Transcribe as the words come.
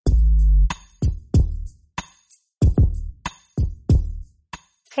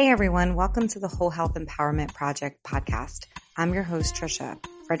Hey everyone, welcome to the Whole Health Empowerment Project podcast. I'm your host, Trisha,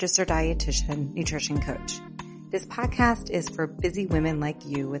 registered dietitian, nutrition coach. This podcast is for busy women like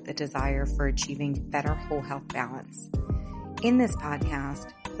you with a desire for achieving better whole health balance. In this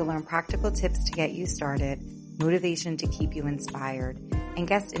podcast, you'll learn practical tips to get you started, motivation to keep you inspired, and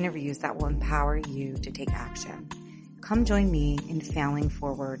guest interviews that will empower you to take action. Come join me in failing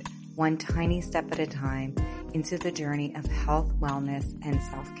forward, one tiny step at a time, into the journey of health, wellness, and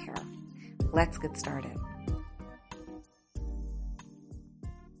self-care. Let's get started.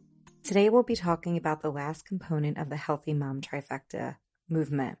 Today we'll be talking about the last component of the Healthy Mom Trifecta,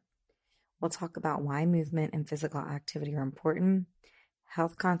 movement. We'll talk about why movement and physical activity are important,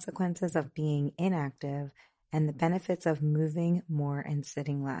 health consequences of being inactive, and the benefits of moving more and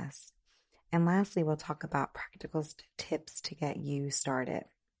sitting less. And lastly, we'll talk about practical tips to get you started.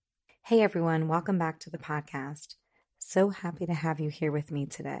 Hey everyone, welcome back to the podcast. So happy to have you here with me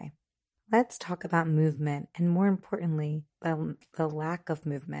today. Let's talk about movement and more importantly, the lack of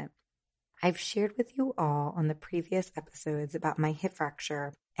movement. I've shared with you all on the previous episodes about my hip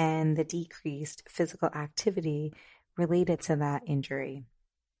fracture and the decreased physical activity related to that injury.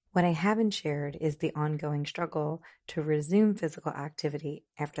 What I haven't shared is the ongoing struggle to resume physical activity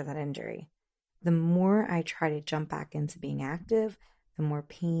after that injury. The more I try to jump back into being active, the more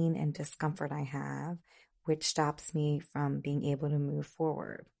pain and discomfort I have, which stops me from being able to move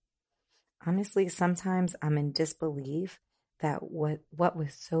forward. Honestly, sometimes I'm in disbelief that what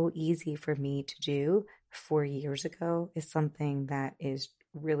was so easy for me to do 4 years ago is something that is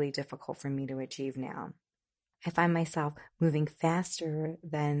really difficult for me to achieve now. I find myself moving faster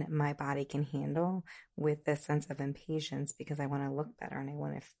than my body can handle with a sense of impatience because I want to look better and I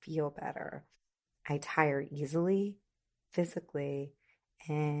want to feel better. I tire easily, physically,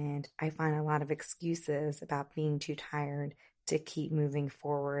 and I find a lot of excuses about being too tired to keep moving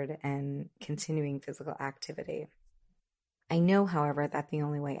forward and continuing physical activity. I know, however, that the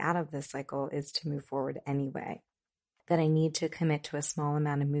only way out of this cycle is to move forward anyway, that I need to commit to a small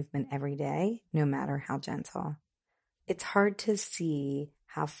amount of movement every day, no matter how gentle. It's hard to see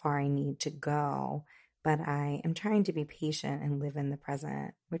how far I need to go, but I am trying to be patient and live in the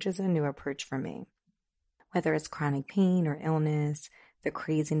present, which is a new approach for me. Whether it's chronic pain or illness, the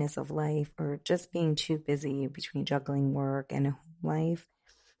craziness of life, or just being too busy between juggling work and home life,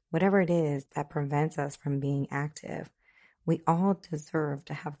 whatever it is that prevents us from being active, we all deserve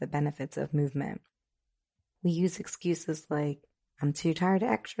to have the benefits of movement. We use excuses like, I'm too tired to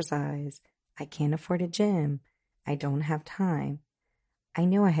exercise, I can't afford a gym, I don't have time. I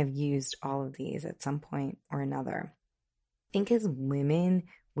know I have used all of these at some point or another. I think as women,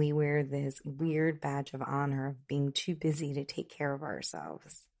 we wear this weird badge of honor of being too busy to take care of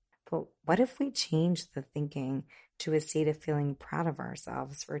ourselves. But what if we change the thinking to a state of feeling proud of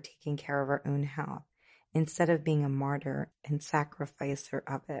ourselves for taking care of our own health, instead of being a martyr and sacrificer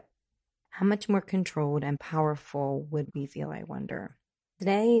of it? How much more controlled and powerful would we feel, I wonder?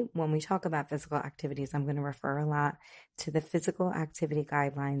 Today, when we talk about physical activities, I'm going to refer a lot to the Physical Activity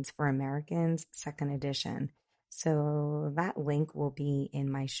Guidelines for Americans, 2nd edition. So that link will be in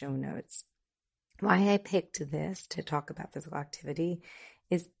my show notes. Why I picked this to talk about physical activity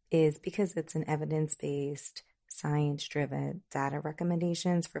is because it's an evidence-based, science-driven data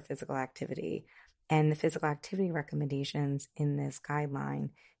recommendations for physical activity. And the physical activity recommendations in this guideline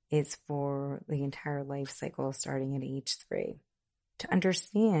is for the entire life cycle starting at age 3. To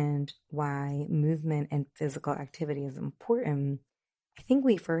understand why movement and physical activity is important, I think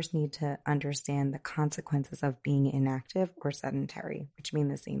we first need to understand the consequences of being inactive or sedentary, which mean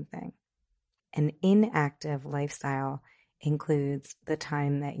the same thing. An inactive lifestyle includes the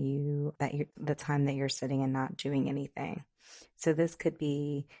time that you're sitting and not doing anything. So this could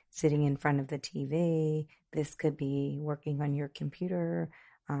be sitting in front of the TV, this could be working on your computer,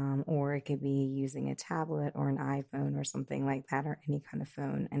 or it could be using a tablet or an iPhone or something like that, or any kind of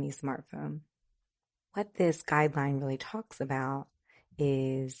phone, any smartphone. What this guideline really talks about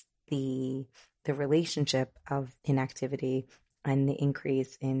is the relationship of inactivity and the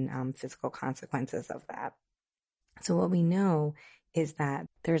increase in physical consequences of that. So what we know is that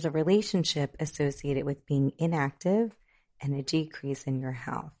there's a relationship associated with being inactive and a decrease in your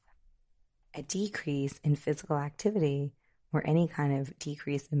health. A decrease in physical activity or any kind of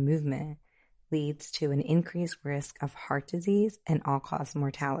decrease in movement leads to an increased risk of heart disease and all-cause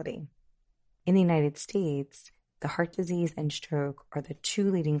mortality. In the United States, the heart disease and stroke are the 2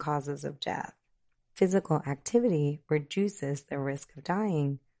 leading causes of death. Physical activity reduces the risk of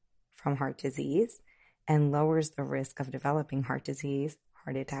dying from heart disease and lowers the risk of developing heart disease,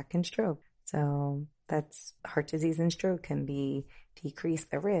 heart attack, and stroke. So That's heart disease and stroke can be decrease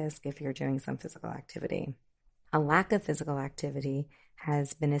the risk if you're doing some physical activity. A lack of physical activity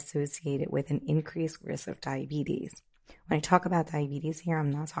has been associated with an increased risk of diabetes. When I talk about diabetes here, I'm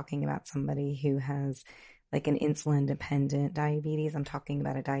not talking about somebody who has like an insulin-dependent diabetes. I'm talking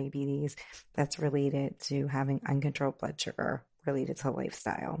about a diabetes that's related to having uncontrolled blood sugar related to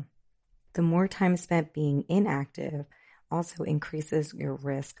lifestyle. The more time spent being inactive also increases your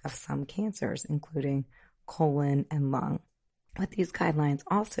risk of some cancers, including colon and lung. What these guidelines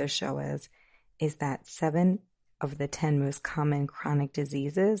also show us is that 7 of the 10 most common chronic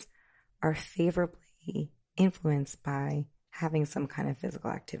diseases are favorably influenced by having some kind of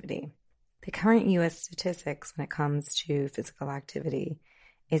physical activity. The current U.S. statistics when it comes to physical activity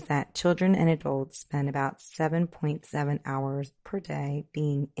is that children and adults spend about 7.7 hours per day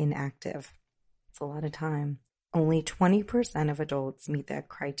being inactive. It's a lot of time. Only 20% of adults meet that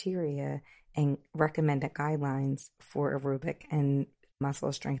criteria and recommended guidelines for aerobic and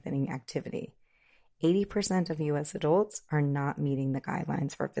muscle strengthening activity. 80% of U.S. adults are not meeting the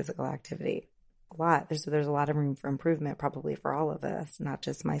guidelines for physical activity. A lot. There's a lot of room for improvement, probably for all of us, not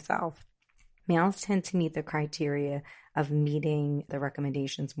just myself. Males tend to meet the criteria of meeting the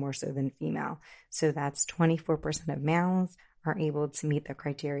recommendations more so than female. So that's 24% of males are able to meet the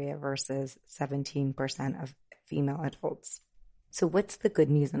criteria versus 17% of female adults. So what's the good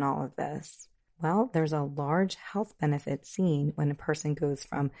news in all of this? Well, there's a large health benefit seen when a person goes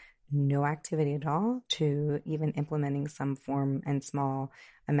from no activity at all to even implementing some form and small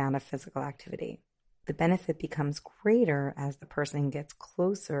amount of physical activity. The benefit becomes greater as the person gets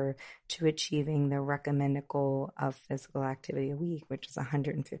closer to achieving the recommended goal of physical activity a week, which is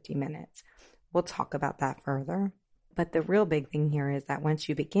 150 minutes. We'll talk about that further. But the real big thing here is that once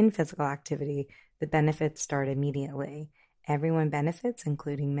you begin physical activity, the benefits start immediately. Everyone benefits,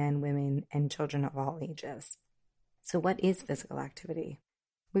 including men, women, and children of all ages. So what is physical activity?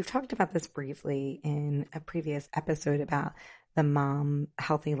 We've talked about this briefly in a previous episode about the Mom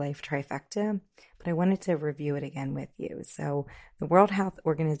Healthy Life Trifecta, but I wanted to review it again with you. So the World Health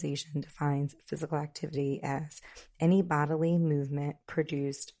Organization defines physical activity as any bodily movement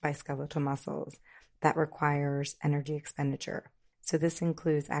produced by skeletal muscles that requires energy expenditure. So this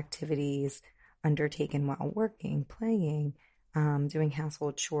includes activities undertaken while working, playing, doing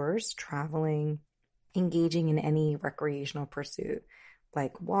household chores, traveling, engaging in any recreational pursuit,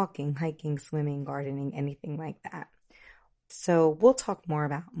 like walking, hiking, swimming, gardening, anything like that. So we'll talk more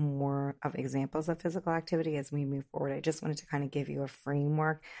about more of examples of physical activity as we move forward. I just wanted to kind of give you a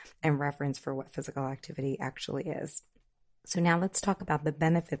framework and reference for what physical activity actually is. So now let's talk about the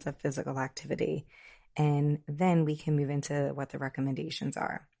benefits of physical activity, and then we can move into what the recommendations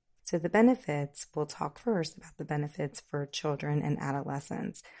are. So the benefits, we'll talk first about the benefits for children and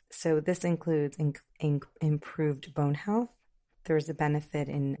adolescents. So this includes improved bone health. There's a benefit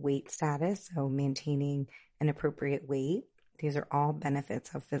in weight status, so maintaining an appropriate weight. These are all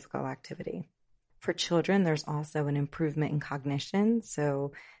benefits of physical activity. For children, there's also an improvement in cognition.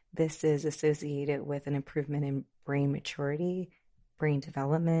 So this is associated with an improvement in brain maturity, brain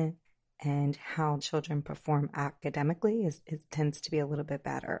development, and how children perform academically it tends to be a little bit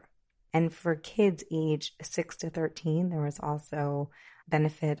better. And for kids age 6 to 13, there was also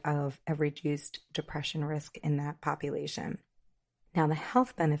benefit of a reduced depression risk in that population. Now, the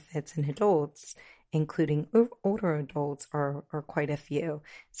health benefits in adults, including older adults, are quite a few.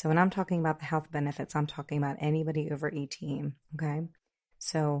 So when I'm talking about the health benefits, I'm talking about anybody over 18, okay?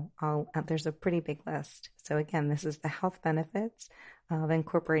 So there's a pretty big list. So again, this is the health benefits of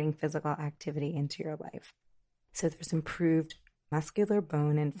incorporating physical activity into your life. So there's improved muscular,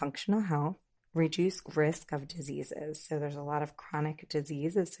 bone, and functional health, reduced risk of diseases. So there's a lot of chronic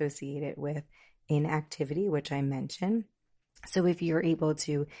disease associated with inactivity, which I mentioned. So if you're able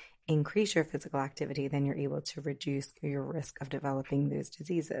to increase your physical activity, then you're able to reduce your risk of developing those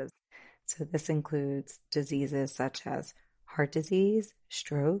diseases. So this includes diseases such as heart disease,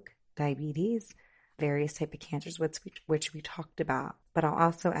 stroke, diabetes, various type of cancers, which we talked about. But I'll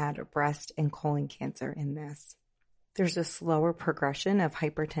also add breast and colon cancer in this. There's a slower progression of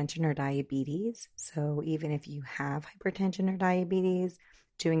hypertension or diabetes. So even if you have hypertension or diabetes,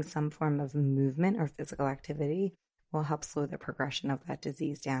 doing some form of movement or physical activity will help slow the progression of that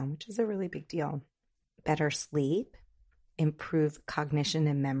disease down, which is a really big deal. Better sleep, improved cognition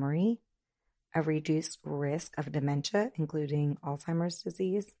and memory, a reduced risk of dementia, including Alzheimer's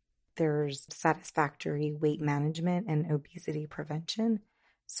disease. There's satisfactory weight management and obesity prevention.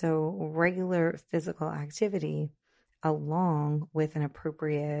 So regular physical activity along with an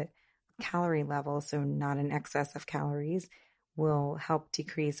appropriate calorie level, so not an excess of calories, will help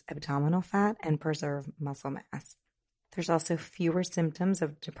decrease abdominal fat and preserve muscle mass. There's also fewer symptoms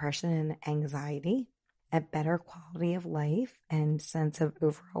of depression and anxiety, a better quality of life and sense of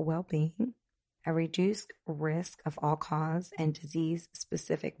overall well-being, a reduced risk of all-cause and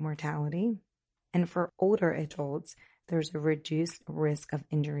disease-specific mortality, and for older adults, there's a reduced risk of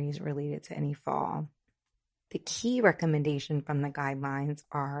injuries related to any fall. The key recommendation from the guidelines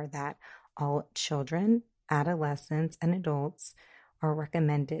are that all children, adolescents, and adults are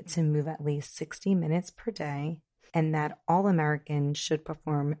recommended to move at least 60 minutes per day, and that all Americans should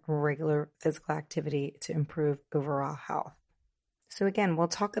perform regular physical activity to improve overall health. So again, we'll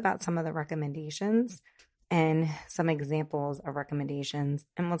talk about some of the recommendations and some examples of recommendations,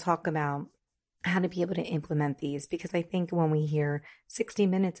 and we'll talk about how to be able to implement these, because I think when we hear 60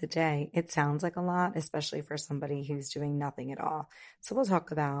 minutes a day, it sounds like a lot, especially for somebody who's doing nothing at all. So we'll talk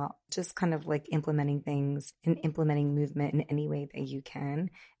about just kind of like implementing things and implementing movement in any way that you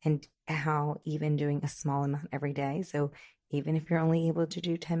can, and how even doing a small amount every day. So even if you're only able to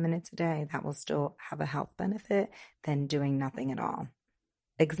do 10 minutes a day, that will still have a health benefit than doing nothing at all.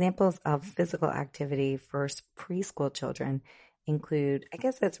 Examples of physical activity for preschool children include, I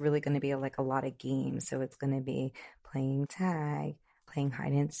guess that's really going to be a lot of games. So it's going to be playing tag, playing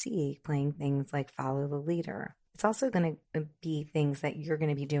hide and seek, playing things like follow the leader. It's also going to be things that you're going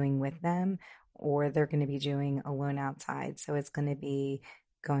to be doing with them, or they're going to be doing alone outside. So it's going to be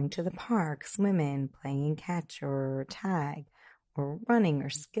going to the park, swimming, playing catch or tag, or running or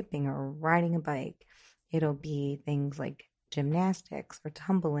skipping or riding a bike. It'll be things like gymnastics or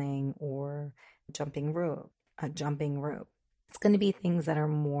tumbling or jumping rope. It's going to be things that are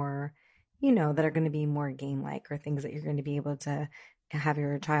more, that are going to be more game-like, or things that you're going to be able to have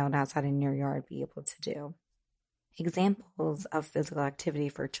your child outside in your yard be able to do. Examples of physical activity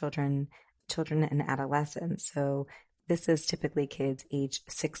for children and adolescents. So this is typically kids aged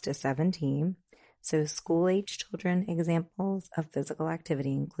 6 to 17. So school-age children examples of physical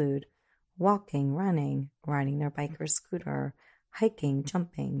activity include walking, running, riding their bike or scooter, hiking,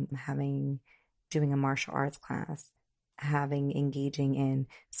 jumping, doing a martial arts class, engaging in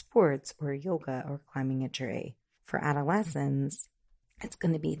sports or yoga or climbing a tree. For adolescents, it's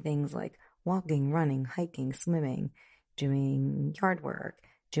going to be things like walking, running, hiking, swimming, doing yard work,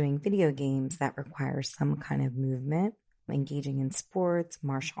 doing video games that require some kind of movement, engaging in sports,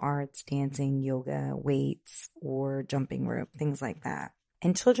 martial arts, dancing, yoga, weights, or jumping rope, things like that.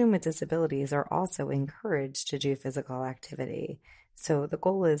 And children with disabilities are also encouraged to do physical activity. So the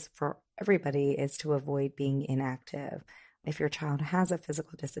goal is for everybody is to avoid being inactive. If your child has a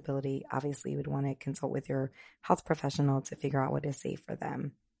physical disability, obviously you would want to consult with your health professional to figure out what is safe for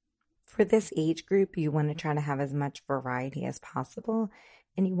them. For this age group, you want to try to have as much variety as possible,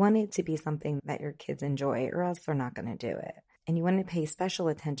 and you want it to be something that your kids enjoy, or else they're not going to do it. And you want to pay special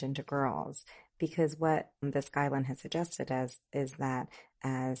attention to girls, because what this guideline has suggested is that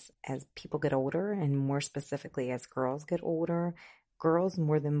as people get older, and more specifically as girls get older, girls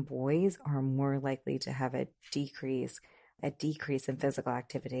more than boys are more likely to have a decrease in physical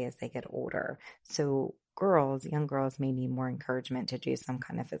activity as they get older. So young girls may need more encouragement to do some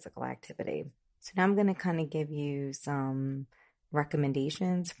kind of physical activity. So now I'm going to kind of give you some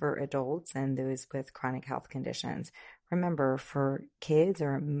recommendations for adults and those with chronic health conditions. Remember, for kids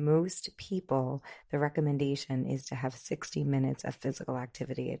or most people, the recommendation is to have 60 minutes of physical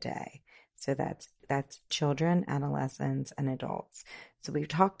activity a day. So that's children, adolescents, and adults. So we've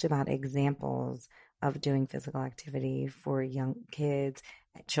talked about examples of doing physical activity for young kids,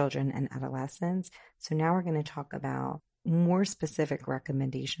 children, and adolescents. So now we're going to talk about more specific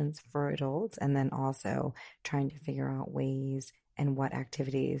recommendations for adults, and then also trying to figure out ways and what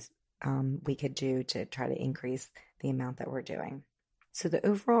activities we could do to try to increase the amount that we're doing. So the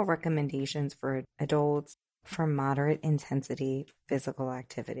overall recommendations for adults for moderate intensity physical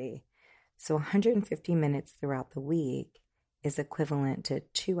activity. So 150 minutes throughout the week is equivalent to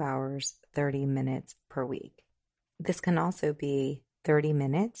 2 hours, 30 minutes per week. This can also be 30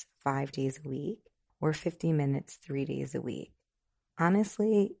 minutes 5 days a week, or 50 minutes 3 days a week.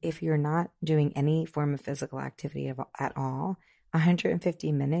 Honestly, if you're not doing any form of physical activity at all,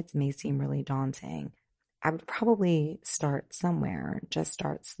 150 minutes may seem really daunting. I would probably start somewhere, just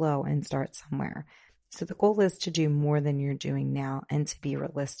start slow and start somewhere. So the goal is to do more than you're doing now and to be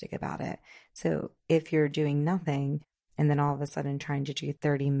realistic about it. So if you're doing nothing and then all of a sudden trying to do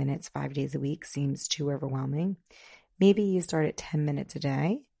 30 minutes 5 days a week seems too overwhelming, maybe you start at 10 minutes a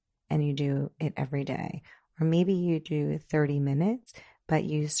day and you do it every day. Or maybe you do 30 minutes, but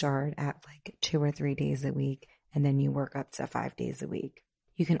you start at 2 or 3 days a week and then you work up to 5 days a week.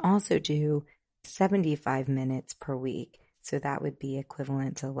 You can also do 75 minutes per week. So that would be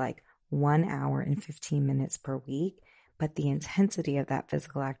equivalent to like 1 hour and 15 minutes per week, but the intensity of that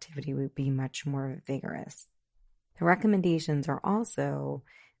physical activity would be much more vigorous. The recommendations are also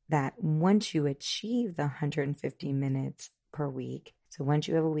that once you achieve the 150 minutes per week, so once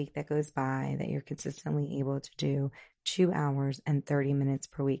you have a week that goes by that you're consistently able to do 2 hours and 30 minutes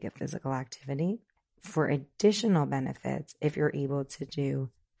per week of physical activity, for additional benefits, if you're able to do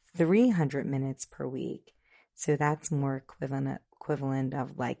 300 minutes per week, so that's more equivalent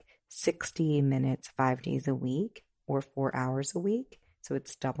of like 60 minutes 5 days a week or 4 hours a week, so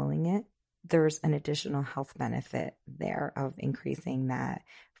it's doubling it. There's an additional health benefit there of increasing that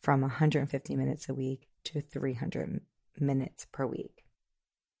from 150 minutes a week to 300 minutes per week.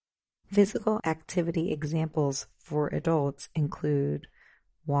 Physical activity examples for adults include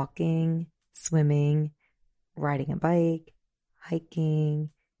walking, swimming, riding a bike, hiking,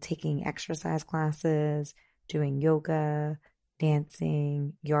 taking exercise classes, doing yoga,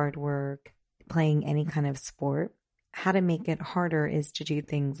 dancing, yard work, playing any kind of sport. How to make it harder is to do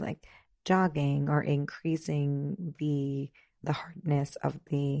things like jogging or increasing the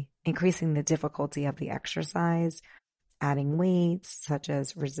increasing the difficulty of the exercise, adding weights such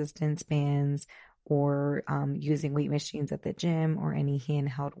as resistance bands or using weight machines at the gym or any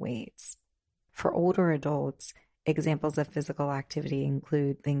handheld weights. For older adults, examples of physical activity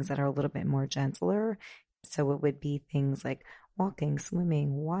include things that are a little bit more gentler. So it would be things like walking,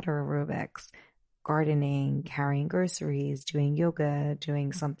 swimming, water aerobics, gardening, carrying groceries, doing yoga,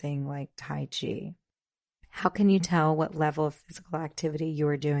 doing something like Tai Chi. How can you tell what level of physical activity you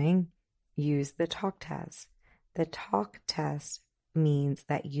are doing? Use the talk test. The talk test means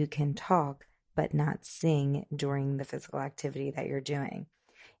that you can talk but not sing during the physical activity that you're doing.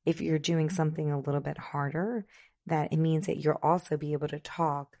 If you're doing something a little bit harder, that it means that you'll also be able to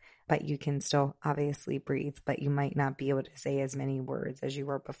talk, but you can still obviously breathe, but you might not be able to say as many words as you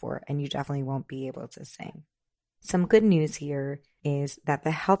were before, and you definitely won't be able to sing. Some good news here is that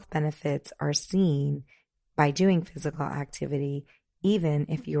the health benefits are seen by doing physical activity, even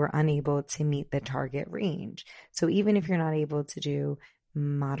if you are unable to meet the target range. So even if you're not able to do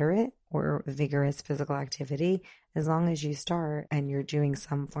moderate or vigorous physical activity, as long as you start and you're doing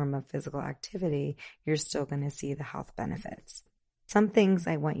some form of physical activity, you're still going to see the health benefits. Some things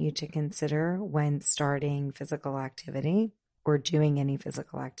I want you to consider when starting physical activity or doing any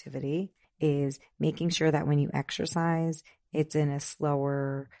physical activity is making sure that when you exercise, it's in a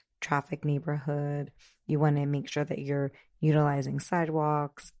slower traffic neighborhood. You want to make sure that you're utilizing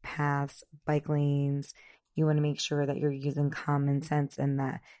sidewalks, paths, bike lanes. You want to make sure that you're using common sense and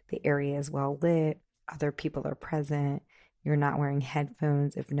that the area is well lit, other people are present, you're not wearing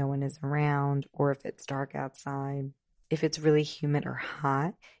headphones if no one is around or if it's dark outside. If it's really humid or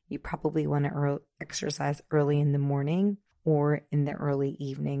hot, you probably want to exercise early in the morning or in the early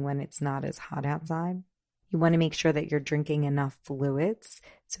evening when it's not as hot outside. You want to make sure that you're drinking enough fluids.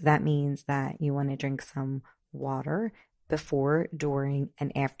 So that means that you want to drink some water before, during,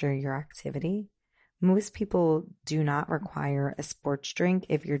 and after your activity. Most people do not require a sports drink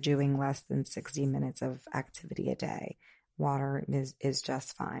if you're doing less than 60 minutes of activity a day. Water is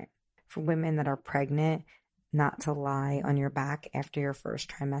just fine. For women that are pregnant, not to lie on your back after your first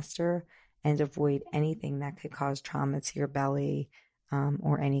trimester and avoid anything that could cause trauma to your belly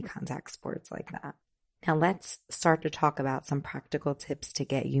or any contact sports like that. Now let's start to talk about some practical tips to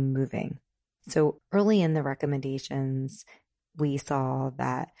get you moving. So early in the recommendations, we saw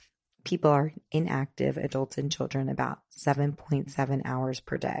that people are inactive, adults and children, about 7.7 hours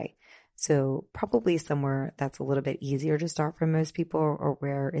per day. So probably somewhere that's a little bit easier to start for most people, or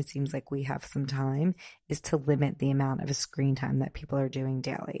where it seems like we have some time, is to limit the amount of screen time that people are doing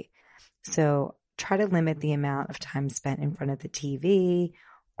daily. So try to limit the amount of time spent in front of the TV,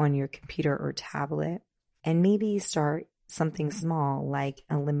 on your computer or tablet, and maybe start something small like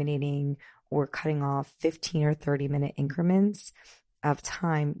eliminating or cutting off 15 or 30-minute increments of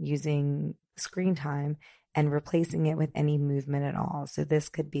time using screen time and replacing it with any movement at all. So this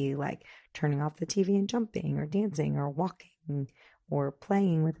could be like turning off the TV and jumping or dancing or walking or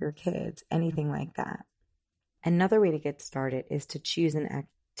playing with your kids, anything like that. Another way to get started is to choose an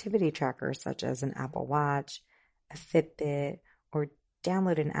activity tracker such as an Apple Watch, a Fitbit, or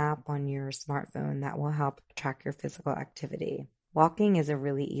download an app on your smartphone that will help track your physical activity. Walking is a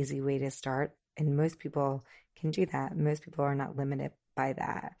really easy way to start, and most people can do that. Most people are not limited by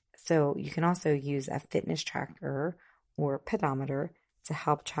that. So you can also use a fitness tracker or pedometer to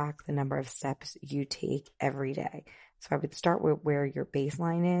help track the number of steps you take every day. So I would start with where your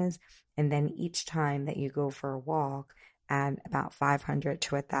baseline is, and then each time that you go for a walk, add about 500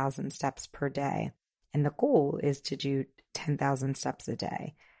 to 1,000 steps per day. And the goal is to do 10,000 steps a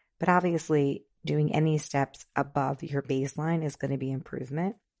day. But obviously, doing any steps above your baseline is going to be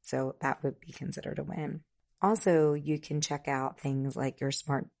improvement. So that would be considered a win. Also, you can check out things like your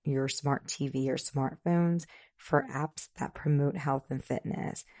smart TV or smartphones for apps that promote health and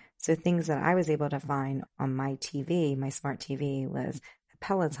fitness. So things that I was able to find on my TV, my smart TV, was the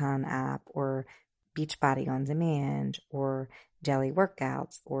Peloton app or Beachbody On Demand or Daily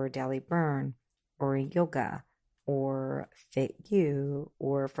Workouts or Daily Burn or yoga or Fit You,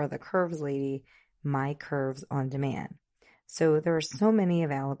 or for the curves lady, My Curves On Demand. So there are so many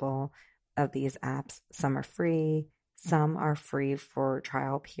available of these apps. Some are free, some are free for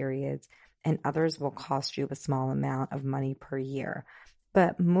trial periods, and others will cost you a small amount of money per year.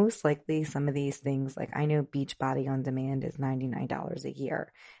 But most likely some of these things, like I know Beachbody On Demand is $99 a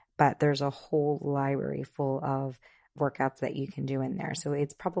year, but there's a whole library full of workouts that you can do in there. So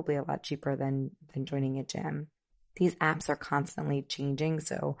it's probably a lot cheaper than joining a gym. These apps are constantly changing,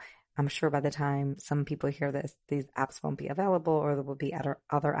 so I'm sure by the time some people hear this, these apps won't be available, or there will be other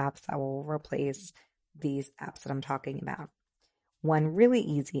apps that will replace these apps that I'm talking about. One really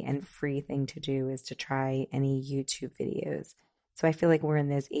easy and free thing to do is to try any YouTube videos. So I feel like we're in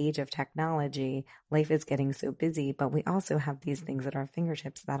this age of technology. Life is getting so busy, but we also have these things at our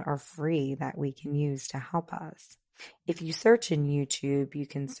fingertips that are free that we can use to help us. If you search in YouTube, you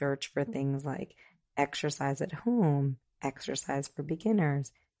can search for things like exercise at home, exercise for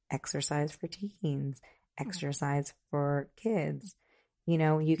beginners, exercise for teens, exercise for kids.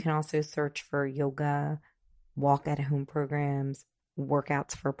 You can also search for yoga, walk at home programs,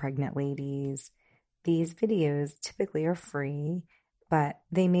 workouts for pregnant ladies. These videos typically are free, but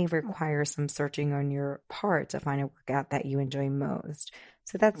they may require some searching on your part to find a workout that you enjoy most.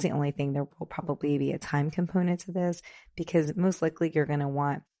 So that's the only thing. There will probably be a time component to this, because most likely you're going to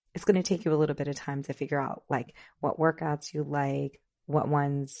want, it's going to take you a little bit of time to figure out like what workouts you like, what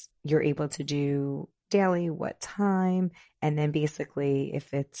ones you're able to do daily, what time, and then basically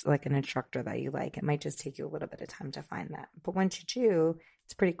if it's like an instructor that you like, it might just take you a little bit of time to find that. But once you do,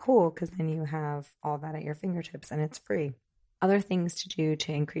 it's pretty cool because then you have all that at your fingertips and it's free. Other things to do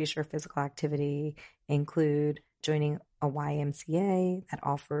to increase your physical activity include joining a YMCA that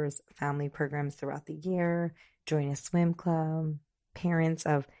offers family programs throughout the year, join a swim club. Parents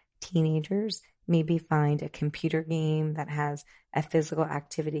of teenagers maybe find a computer game that has a physical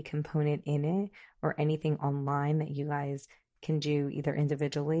activity component in it, or anything online that you guys can do either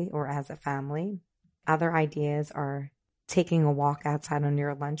individually or as a family. Other ideas are taking a walk outside on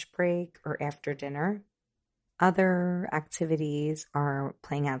your lunch break or after dinner. Other activities are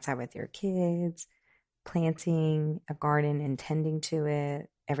playing outside with your kids, planting a garden and tending to it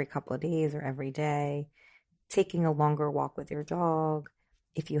every couple of days or every day, taking a longer walk with your dog.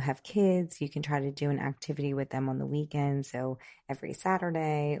 If you have kids, you can try to do an activity with them on the weekend. So every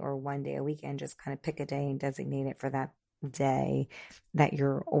Saturday or one day a weekend, just kind of pick a day and designate it for that day that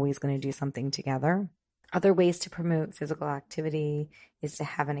you're always going to do something together. Other ways to promote physical activity is to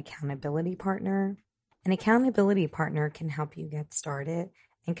have an accountability partner. An accountability partner can help you get started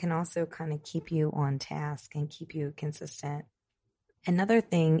and can also kind of keep you on task and keep you consistent. Another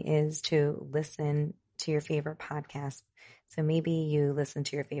thing is to listen to your favorite podcast. So maybe you listen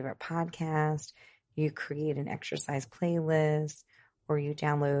to your favorite podcast, you create an exercise playlist, or you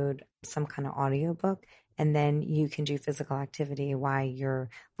download some kind of audiobook, and then you can do physical activity while you're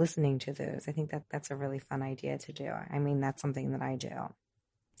listening to those. I think that's a really fun idea to do. I mean, that's something that I do.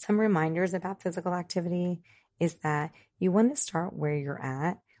 Some reminders about physical activity is that you want to start where you're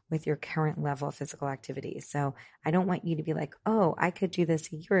at with your current level of physical activity. So I don't want you to be like, oh, I could do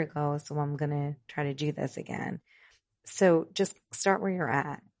this a year ago, so I'm going to try to do this again. So just start where you're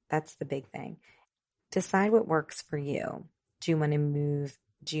at. That's the big thing. Decide what works for you. Do you want to move?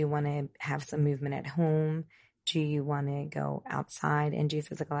 Do you want to have some movement at home? Do you want to go outside and do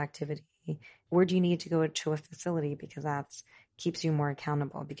physical activity? Or do you need to go to a facility because that keeps you more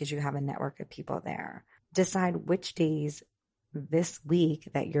accountable because you have a network of people there? Decide which days this week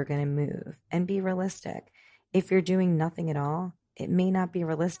that you're going to move and be realistic. If you're doing nothing at all, it may not be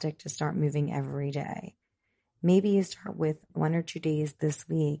realistic to start moving every day. Maybe you start with 1 or 2 days this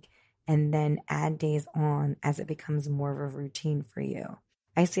week and then add days on as it becomes more of a routine for you.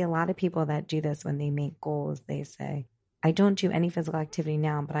 I see a lot of people that do this when they make goals. They say, I don't do any physical activity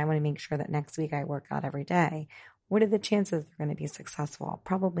now, but I want to make sure that next week I work out every day. What are the chances they're going to be successful?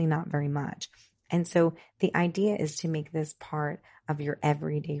 Probably not very much. And so the idea is to make this part of your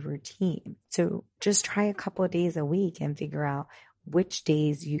everyday routine. So just try a couple of days a week and figure out which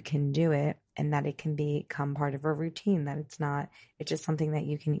days you can do it and that it can become part of a routine, that it's just something that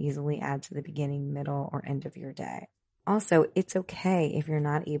you can easily add to the beginning, middle, or end of your day. Also, it's okay if you're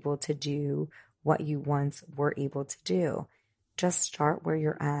not able to do what you once were able to do. Just start where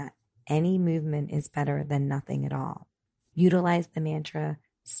you're at. Any movement is better than nothing at all. Utilize the mantra,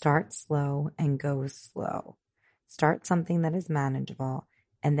 start slow and go slow. Start something that is manageable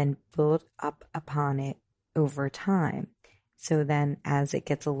and then build up upon it over time. So then as it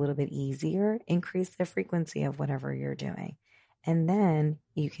gets a little bit easier, increase the frequency of whatever you're doing. And then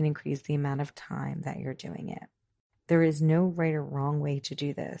you can increase the amount of time that you're doing it. There is no right or wrong way to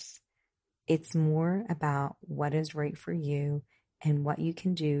do this. It's more about what is right for you and what you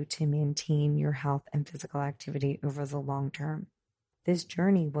can do to maintain your health and physical activity over the long term. This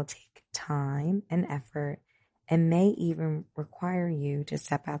journey will take time and effort and may even require you to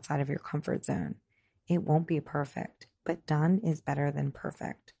step outside of your comfort zone. It won't be perfect, but done is better than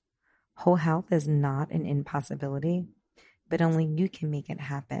perfect. Whole health is not an impossibility, but only you can make it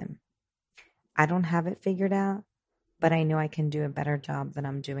happen. I don't have it figured out, but I know I can do a better job than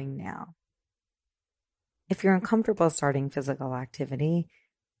I'm doing now. If you're uncomfortable starting physical activity,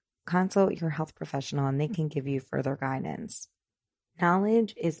 consult your health professional and they can give you further guidance.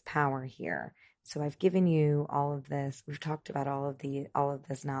 Knowledge is power here. So I've given you all of this. We've talked about all of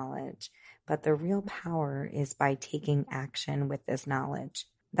this knowledge, but the real power is by taking action with this knowledge.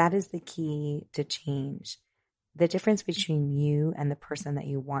 That is the key to change. The difference between you and the person that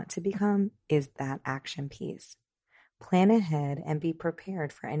you want to become is that action piece. Plan ahead and be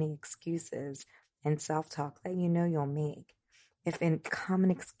prepared for any excuses and self-talk that you know you'll make. If a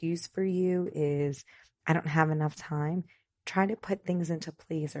common excuse for you is, I don't have enough time, try to put things into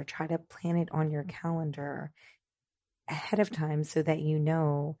place or try to plan it on your calendar ahead of time so that you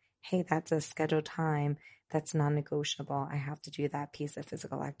know, hey, that's a scheduled time. That's non-negotiable. I have to do that piece of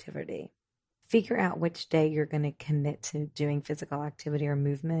physical activity. Figure out which day you're going to commit to doing physical activity or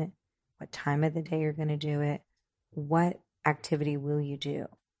movement, what time of the day you're going to do it, what activity will you do?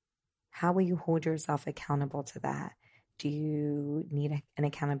 How will you hold yourself accountable to that? Do you need an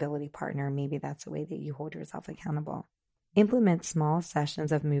accountability partner? Maybe that's the way that you hold yourself accountable. Implement small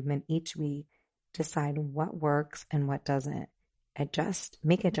sessions of movement each week. Decide what works and what doesn't.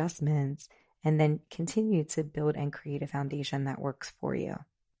 Make adjustments, and then continue to build and create a foundation that works for you.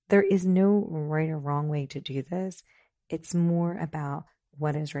 There is no right or wrong way to do this. It's more about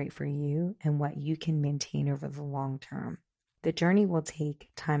what is right for you and what you can maintain over the long term. The journey will take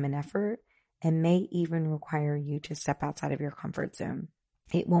time and effort and may even require you to step outside of your comfort zone.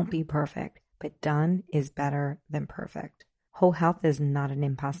 It won't be perfect, but done is better than perfect. Whole health is not an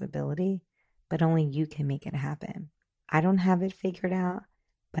impossibility, but only you can make it happen. I don't have it figured out,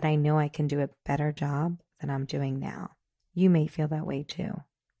 but I know I can do a better job than I'm doing now. You may feel that way too.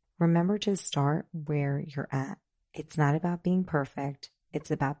 Remember to start where you're at. It's not about being perfect. It's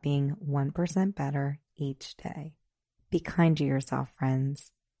about being 1% better each day. Be kind to yourself,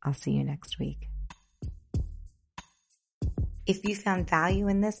 friends. I'll see you next week. If you found value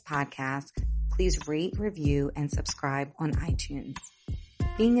in this podcast, please rate, review, and subscribe on iTunes.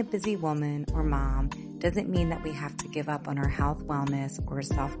 Being a busy woman or mom doesn't mean that we have to give up on our health, wellness, or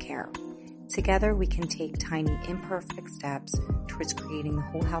self-care. Together, we can take tiny, imperfect steps towards creating the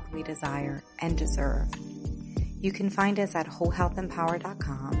whole health we desire and deserve. You can find us at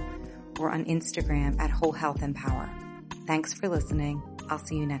wholehealthempower.com or on Instagram at wholehealthempower. Thanks for listening. I'll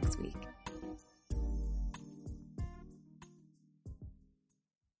see you next week.